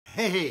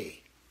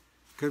Hey,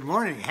 good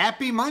morning.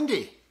 Happy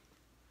Monday.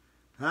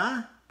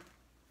 Huh?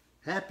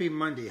 Happy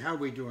Monday. How are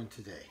we doing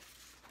today?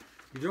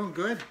 You doing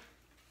good?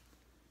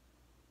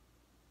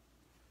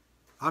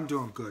 I'm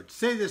doing good.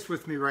 Say this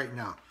with me right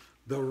now.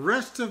 The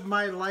rest of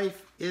my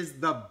life is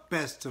the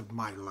best of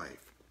my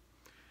life.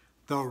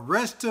 The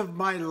rest of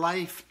my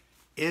life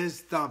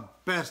is the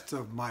best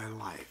of my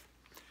life.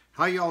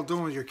 How y'all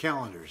doing with your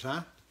calendars,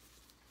 huh?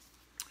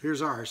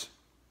 Here's ours.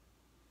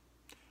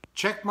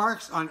 Check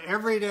marks on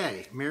every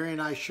day. Mary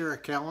and I share a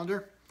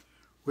calendar.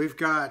 We've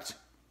got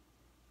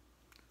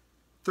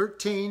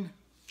 13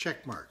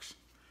 check marks.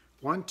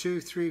 1,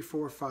 2, 3,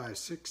 4, 5,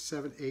 6,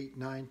 7, 8,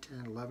 9,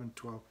 10, 11,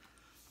 12.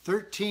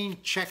 13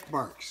 check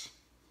marks.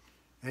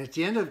 And at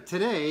the end of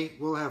today,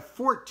 we'll have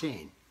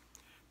 14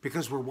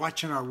 because we're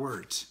watching our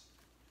words.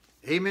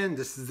 Amen.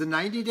 This is the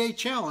 90-day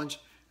challenge.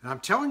 And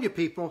I'm telling you,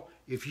 people,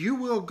 if you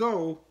will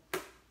go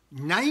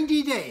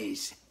 90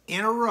 days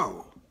in a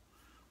row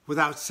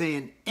without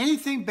saying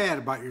anything bad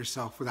about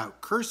yourself,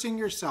 without cursing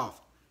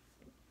yourself,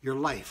 your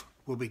life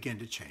will begin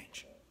to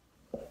change.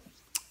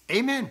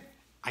 Amen.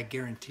 I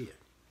guarantee it.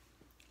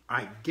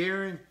 I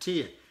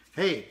guarantee it.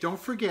 Hey, don't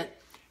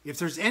forget, if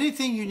there's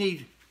anything you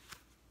need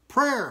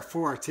prayer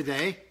for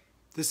today,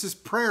 this is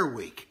prayer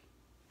week.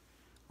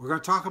 We're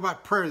going to talk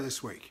about prayer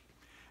this week.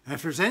 And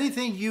if there's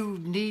anything you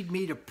need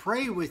me to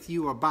pray with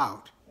you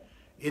about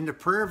in the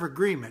prayer of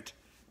agreement,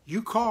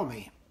 you call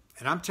me.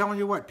 And I'm telling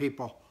you what,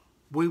 people,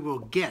 we will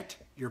get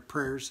your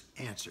prayers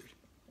answered.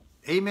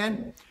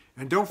 Amen.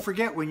 And don't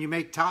forget, when you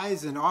make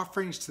tithes and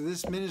offerings to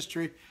this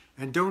ministry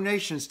and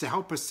donations to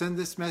help us send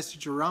this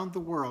message around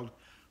the world,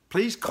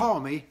 please call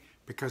me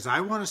because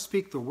I want to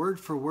speak the word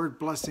for word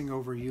blessing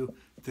over you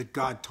that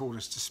God told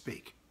us to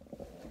speak.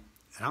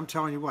 And I'm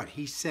telling you what,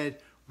 he said,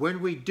 when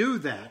we do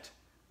that,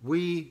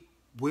 we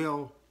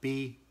will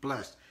be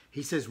blessed.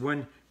 He says,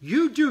 when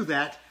you do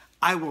that,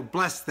 I will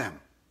bless them.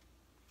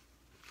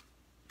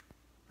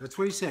 That's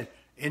what he said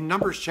in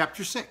Numbers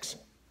chapter 6.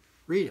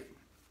 Read it.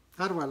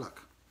 How do I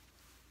look?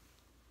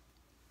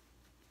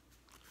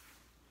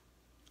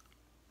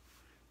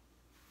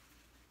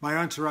 My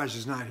entourage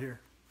is not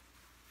here.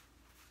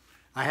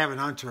 I have an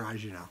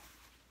entourage, you know.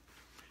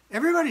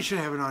 Everybody should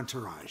have an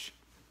entourage.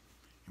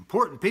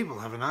 Important people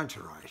have an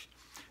entourage.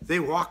 They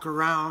walk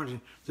around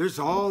and there's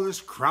all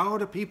this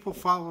crowd of people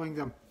following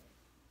them.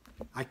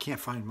 I can't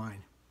find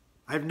mine.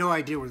 I have no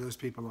idea where those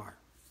people are.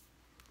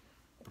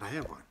 But I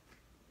have one.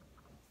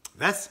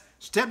 That's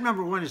step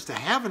number 1 is to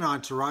have an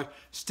entourage.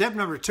 Step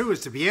number 2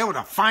 is to be able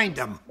to find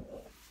them.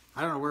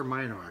 I don't know where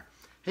mine are.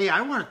 Hey,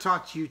 I want to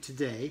talk to you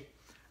today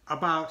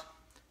about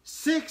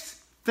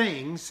 6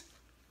 things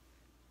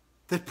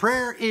that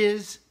prayer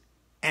is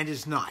and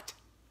is not.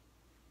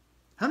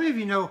 How many of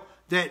you know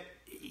that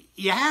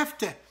you have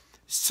to,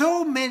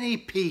 so many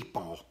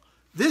people,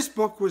 this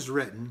book was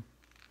written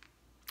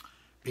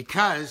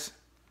because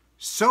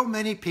so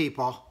many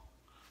people,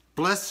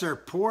 bless their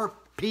poor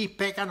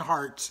pea-picking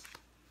hearts,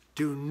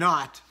 do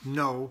not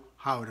know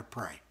how to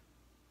pray.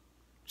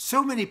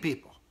 So many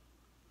people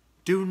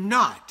do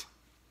not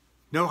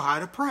know how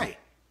to pray.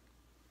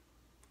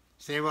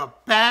 Say, well,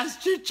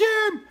 Pastor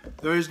Jim,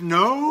 there's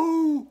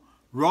no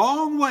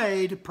wrong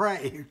way to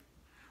pray.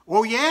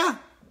 Oh, yeah?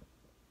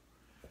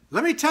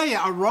 Let me tell you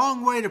a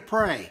wrong way to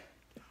pray.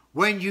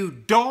 When you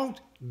don't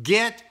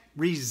get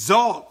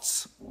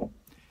results.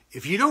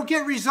 If you don't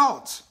get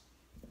results,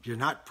 you're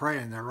not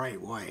praying the right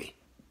way.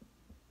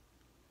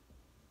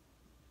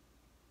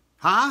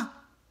 Huh?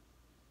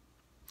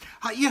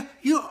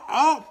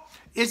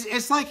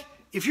 It's like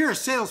if you're a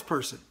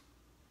salesperson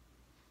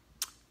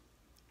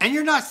and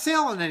you're not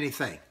selling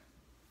anything.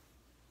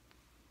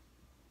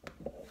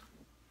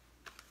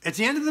 At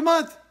the end of the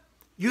month,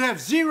 you have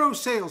 0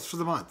 sales for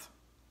the month.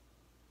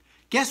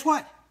 Guess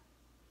what?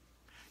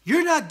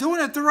 You're not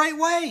doing it the right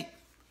way.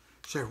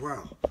 You say,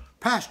 well,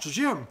 Pastor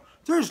Jim,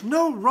 there's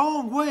no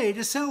wrong way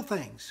to sell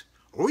things.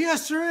 Oh,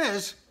 yes, there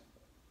is.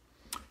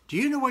 Do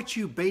you know what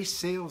you base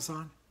sales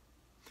on?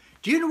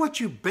 Do you know what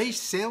you base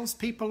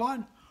salespeople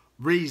on?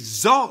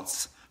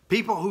 Results.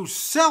 People who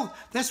sell.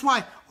 That's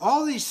why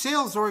all these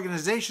sales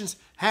organizations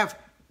have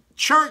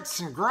charts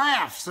and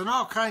graphs and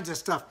all kinds of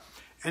stuff.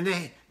 And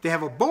they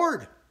have a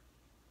board.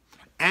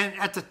 And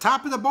at the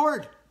top of the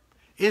board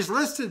is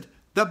listed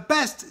the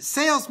best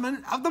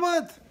salesman of the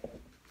month.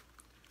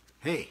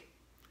 Hey,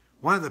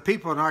 one of the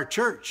people in our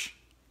church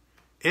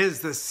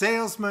is the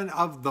salesman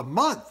of the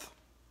month.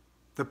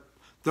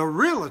 The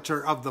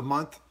realtor of the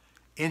month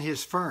in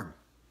his firm.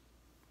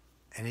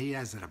 And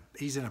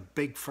he's in a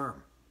big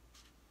firm.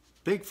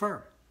 Big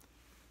firm.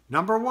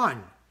 Number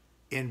 1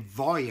 in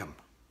volume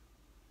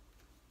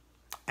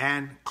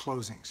and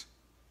closings.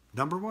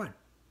 Number 1.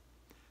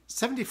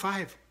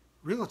 75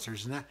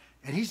 realtors in that.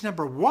 And he's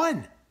number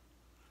 1.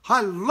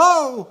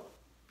 Hello?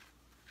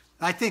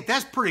 I think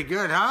that's pretty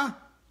good, huh?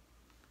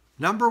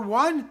 Number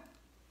 1?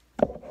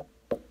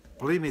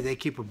 Believe me, they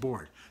keep a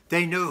board.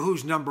 They know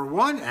who's number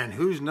 1 and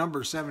who's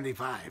number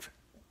 75.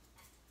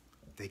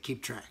 They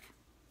keep track.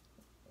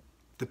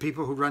 The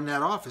people who run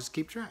that office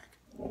keep track.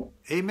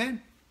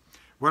 Amen?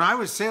 When I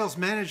was sales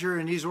manager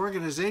in these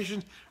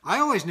organizations, I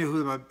always knew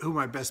who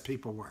my best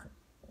people were.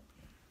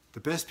 The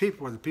best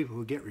people are the people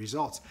who get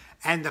results.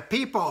 And the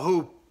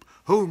people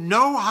who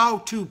know how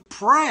to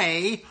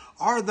pray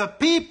are the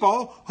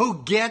people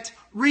who get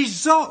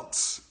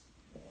results.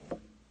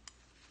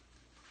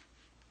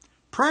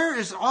 Prayer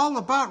is all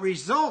about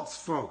results,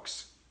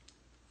 folks.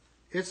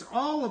 It's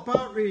all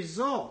about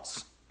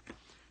results.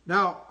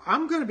 Now,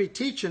 I'm going to be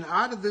teaching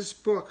out of this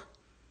book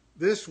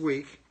this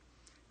week,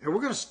 and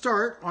we're going to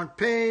start on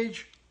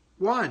page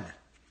 1.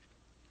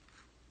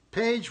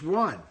 Page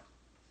 1.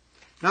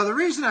 Now, the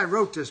reason I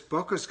wrote this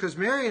book was because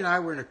Mary and I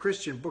were in a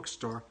Christian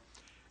bookstore,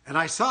 and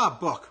I saw a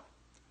book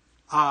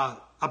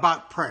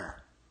about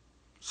prayer.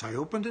 So I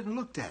opened it and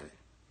looked at it.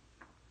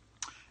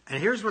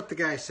 And here's what the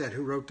guy said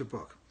who wrote the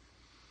book.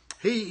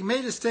 He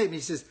made a statement.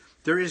 He says,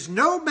 there is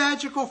no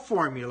magical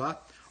formula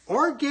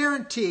or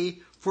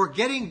guarantee for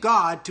getting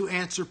God to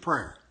answer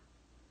prayer.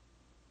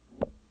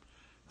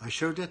 I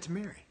showed that to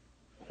Mary.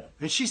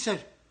 And she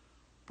said,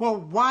 well,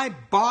 why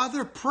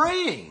bother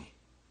praying?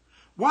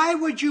 Why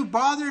would you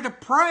bother to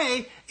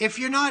pray if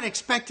you're not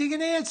expecting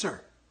an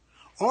answer?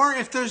 Or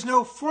if there's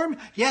no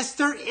formula? Yes,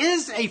 there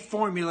is a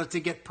formula to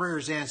get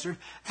prayers answered,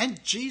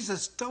 and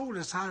Jesus told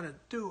us how to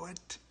do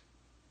it.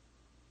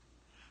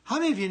 How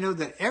many of you know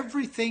that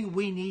everything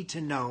we need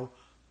to know,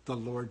 the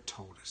Lord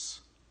told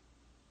us?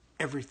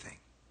 Everything.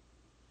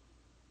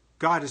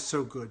 God is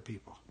so good,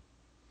 people.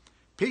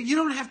 You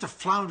don't have to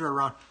flounder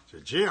around. Say,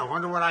 gee, I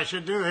wonder what I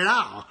should do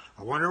now.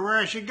 I wonder where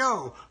I should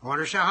go. I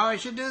wonder how I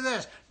should do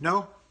this.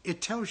 No, it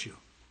tells you.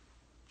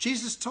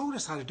 Jesus told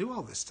us how to do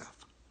all this stuff.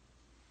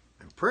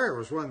 And prayer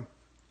was one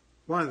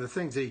of the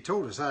things that he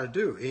told us how to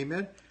do.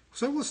 Amen?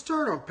 So we'll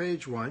start on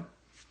page 1.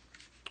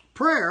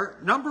 Prayer,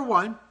 number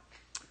 1,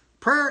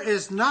 prayer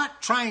is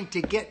not trying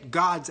to get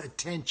God's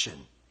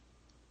attention.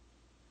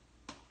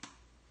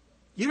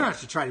 You don't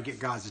have to try to get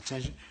God's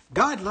attention.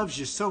 God loves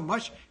you so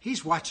much,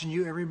 he's watching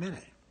you every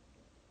minute.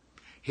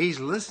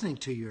 He's listening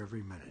to you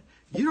every minute.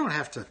 You don't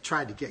have to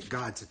try to get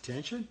God's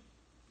attention.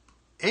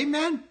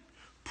 Amen?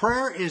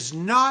 Prayer is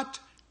not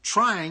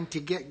trying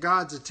to get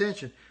God's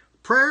attention.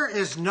 Prayer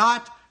is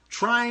not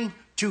trying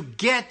to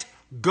get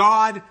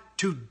God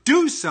to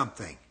do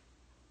something.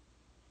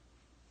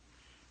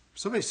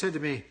 Somebody said to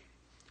me,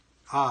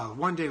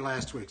 one day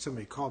last week,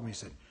 somebody called me and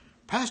said,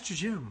 Pastor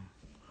Jim,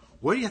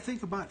 what do you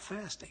think about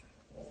fasting?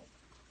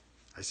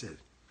 I said,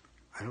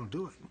 I don't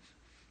do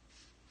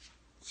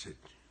it.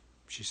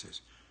 She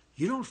says,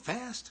 you don't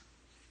fast?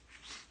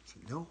 I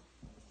said, no.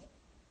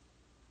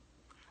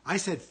 I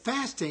said,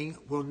 fasting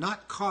will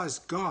not cause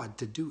God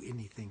to do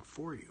anything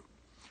for you.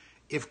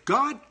 If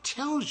God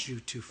tells you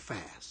to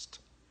fast,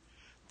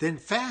 then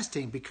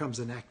fasting becomes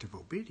an act of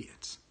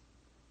obedience.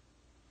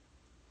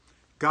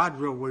 God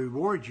will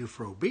reward you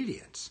for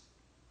obedience.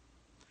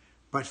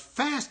 But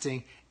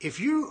fasting, if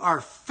you are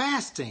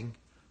fasting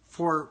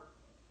for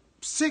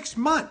 6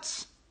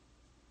 months,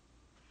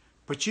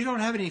 but you don't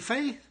have any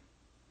faith,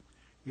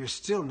 you're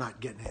still not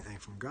getting anything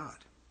from God.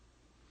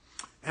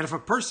 And if a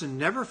person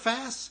never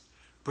fasts,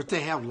 but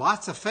they have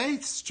lots of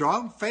faith,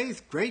 strong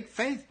faith, great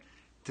faith,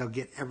 they'll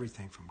get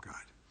everything from God.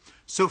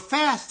 So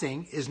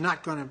fasting is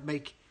not going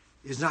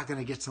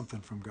to get something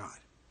from God.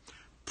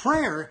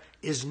 Prayer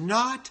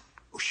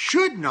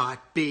should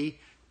not be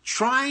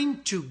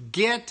trying to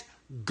get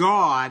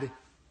God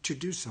to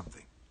do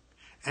something.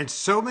 And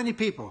so many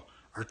people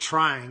are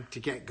trying to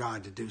get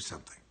God to do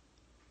something.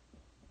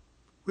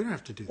 We don't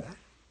have to do that.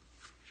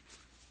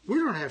 We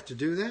don't have to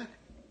do that.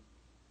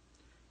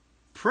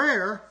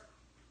 Prayer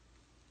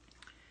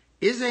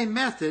is a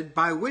method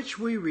by which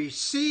we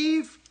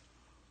receive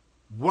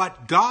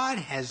what God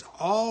has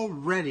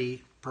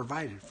already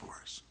provided for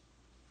us.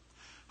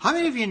 How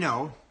many of you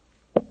know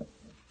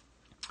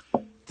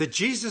that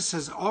Jesus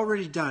has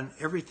already done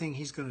everything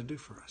he's going to do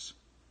for us?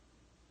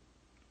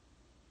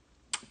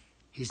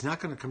 He's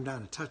not going to come down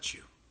and touch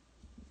you.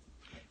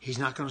 He's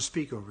not going to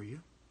speak over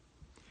you.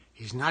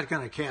 He's not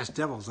going to cast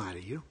devils out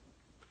of you.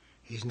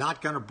 He's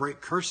not going to break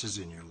curses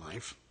in your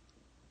life.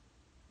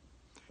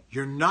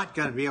 You're not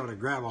going to be able to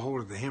grab a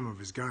hold of the hem of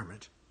his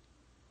garment.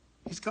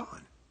 He's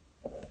gone.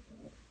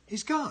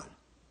 He's gone.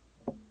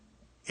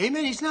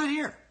 Amen? He's not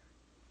here.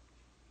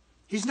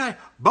 He's not.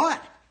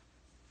 But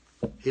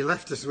he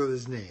left us with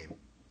his name.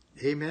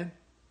 Amen?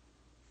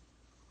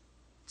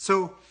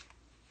 So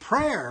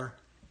prayer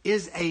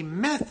is a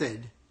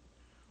method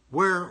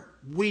where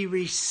we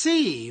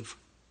receive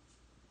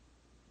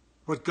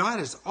what God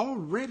has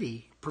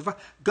already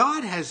provided.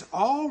 God has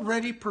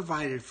already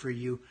provided for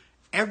you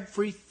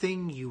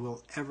everything you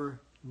will ever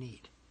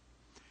need.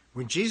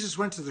 When Jesus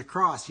went to the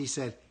cross, he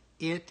said,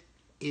 it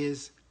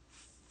is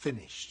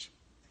finished.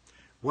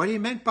 What he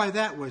meant by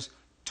that was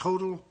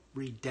total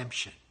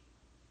redemption.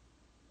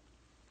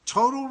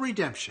 Total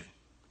redemption.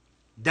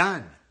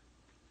 Done.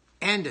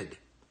 Ended.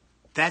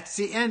 That's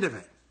the end of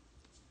it.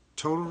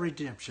 Total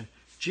redemption.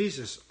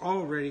 Jesus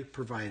already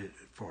provided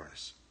it for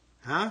us.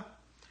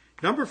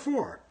 Number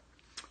 4.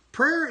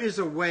 Prayer is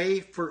a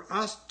way for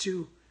us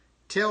to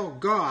tell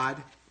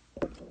God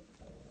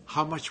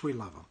how much we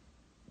love him.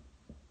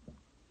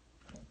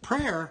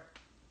 Prayer,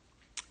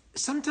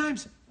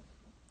 sometimes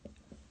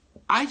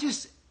I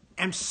just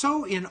am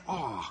so in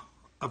awe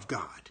of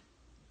God.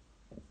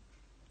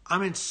 I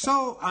am in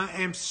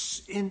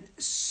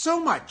so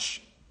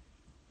much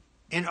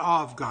in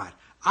awe of God.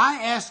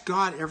 I ask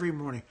God every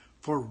morning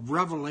for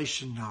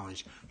revelation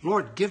knowledge.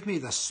 Lord, give me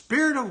the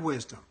spirit of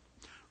wisdom,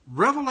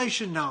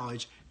 revelation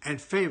knowledge, and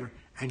favor.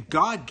 And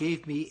God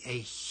gave me a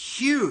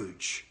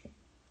huge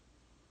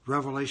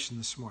revelation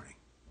this morning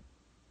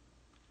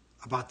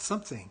about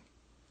something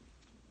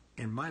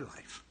in my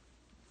life.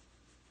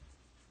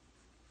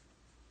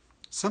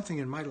 Something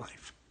in my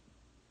life.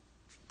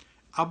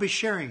 I'll be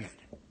sharing it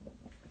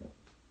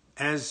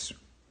as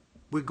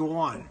we go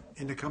on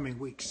in the coming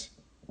weeks.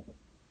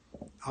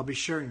 I'll be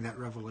sharing that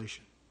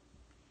revelation.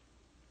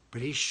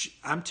 But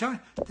I'm telling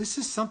you, this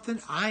is something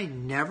I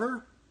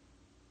never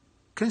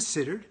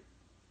considered,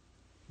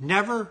 I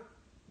never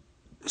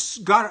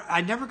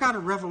got a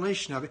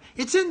revelation of it.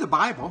 It's in the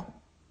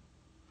Bible.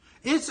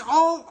 It's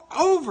all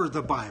over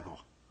the Bible.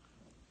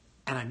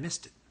 And I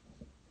missed it.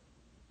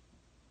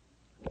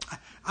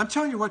 I'm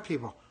telling you what,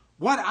 people,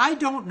 what I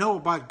don't know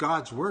about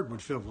God's Word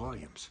would fill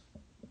volumes.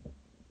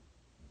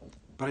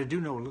 But I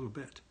do know a little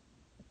bit.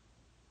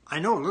 I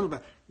know a little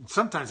bit.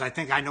 Sometimes I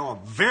think I know a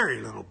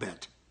very little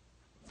bit.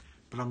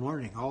 But I'm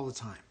learning all the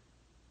time.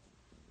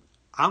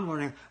 I'm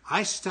learning.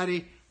 I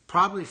study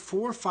probably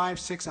 4, 5,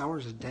 6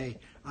 hours a day.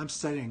 I'm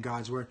studying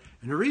God's Word.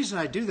 And the reason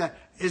I do that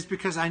is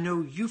because I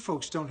know you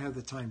folks don't have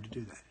the time to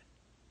do that.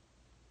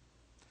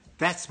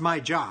 That's my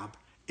job,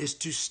 is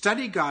to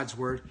study God's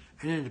Word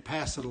and then to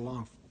pass it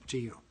along to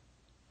you.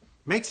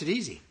 Makes it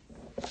easy.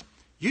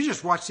 You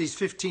just watch these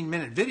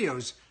 15-minute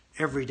videos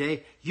every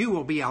day. You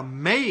will be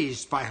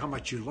amazed by how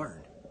much you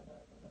learn.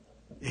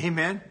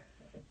 Amen?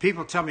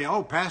 People tell me,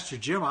 oh, Pastor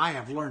Jim, I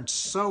have learned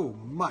so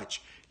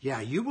much. Yeah,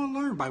 you will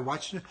learn by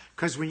watching it.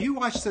 Because when you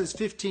watch those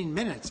 15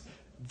 minutes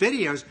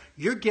videos,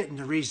 you're getting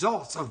the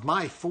results of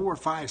my 4,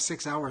 5,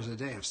 6 hours a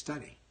day of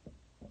study.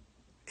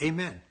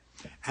 Amen.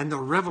 And the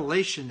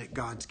revelation that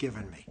God's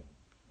given me.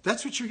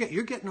 That's what you're getting.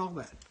 You're getting all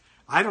that.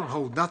 I don't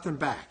hold nothing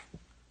back.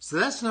 So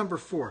that's number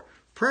 4.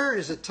 Prayer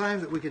is a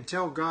time that we can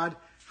tell God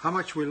how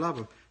much we love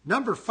him.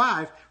 Number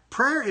 5,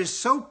 prayer is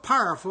so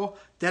powerful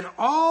that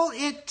all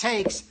it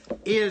takes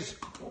is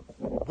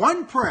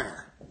one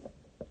prayer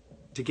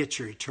to get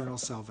your eternal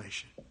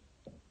salvation.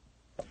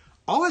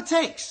 All it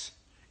takes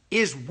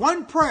is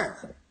one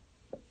prayer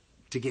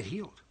to get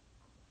healed.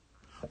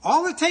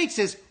 All it takes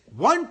is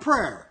one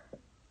prayer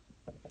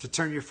to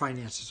turn your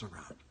finances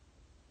around.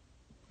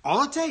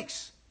 All it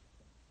takes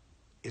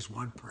is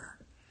one prayer.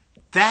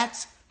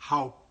 That's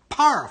how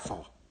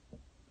powerful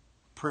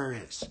prayer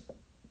is.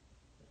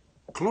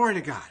 Glory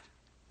to God.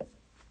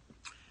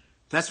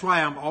 That's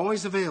why I'm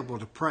always available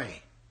to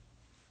pray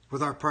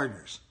with our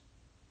partners.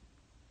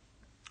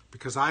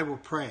 Because I will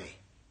pray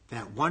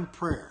that one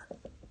prayer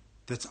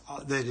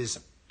that is,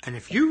 and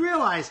if you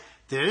realize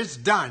that it's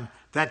done,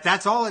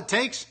 that's all it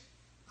takes,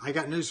 I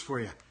got news for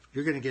you.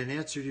 You're going to get an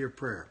answer to your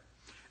prayer.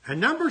 And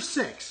number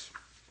 6,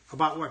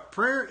 about what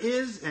prayer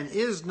is and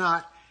is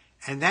not,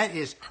 and that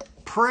is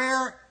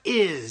prayer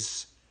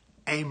is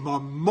a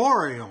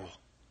memorial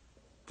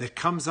that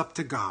comes up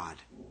to God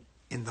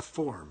in the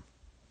form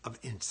of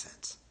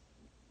incense.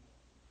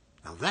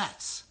 Now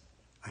that's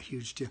a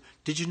huge deal.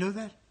 Did you know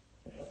that?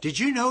 Did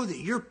you know that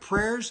your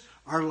prayers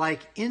are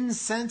like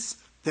incense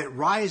that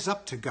rise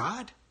up to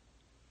God?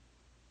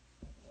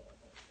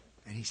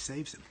 And he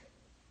saves them.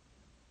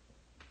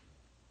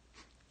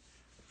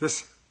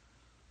 This,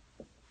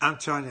 I'm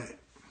telling you,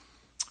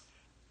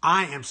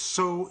 I am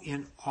so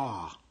in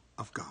awe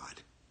of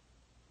God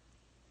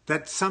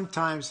that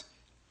sometimes,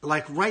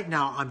 like right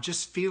now, I'm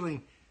just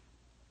feeling,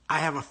 I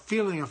have a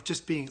feeling of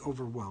just being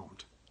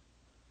overwhelmed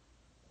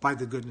by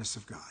the goodness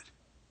of God.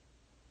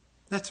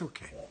 That's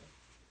okay.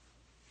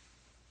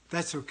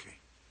 That's okay.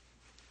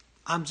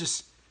 I'm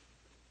just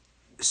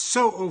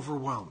so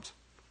overwhelmed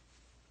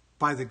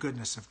by the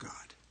goodness of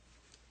God.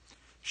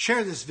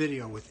 Share this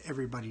video with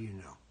everybody you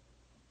know.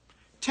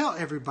 Tell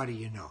everybody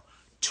you know.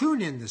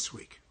 Tune in this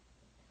week.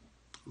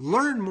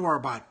 Learn more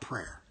about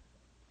prayer.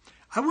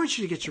 I want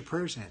you to get your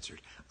prayers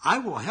answered. I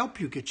will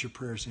help you get your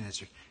prayers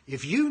answered.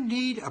 If you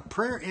need a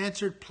prayer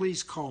answered,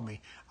 please call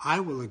me. I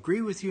will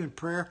agree with you in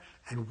prayer,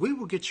 and we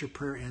will get your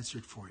prayer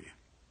answered for you.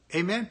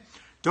 Amen?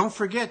 Don't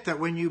forget that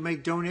when you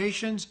make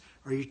donations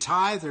or you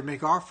tithe or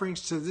make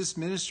offerings to this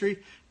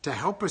ministry to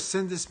help us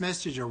send this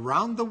message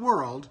around the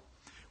world,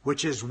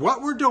 which is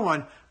what we're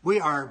doing, we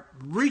are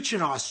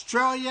reaching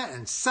Australia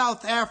and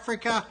South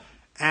Africa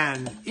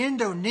and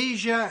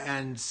Indonesia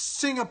and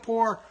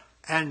Singapore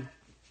and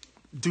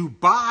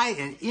Dubai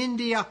and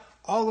India,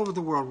 all over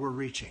the world we're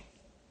reaching.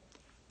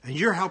 And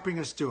you're helping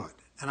us do it.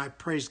 And I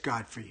praise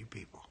God for you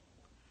people.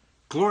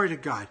 Glory to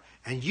God.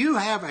 And you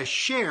have a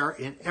share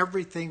in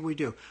everything we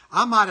do.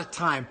 I'm out of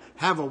time.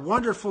 Have a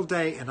wonderful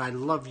day, and I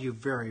love you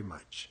very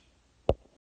much.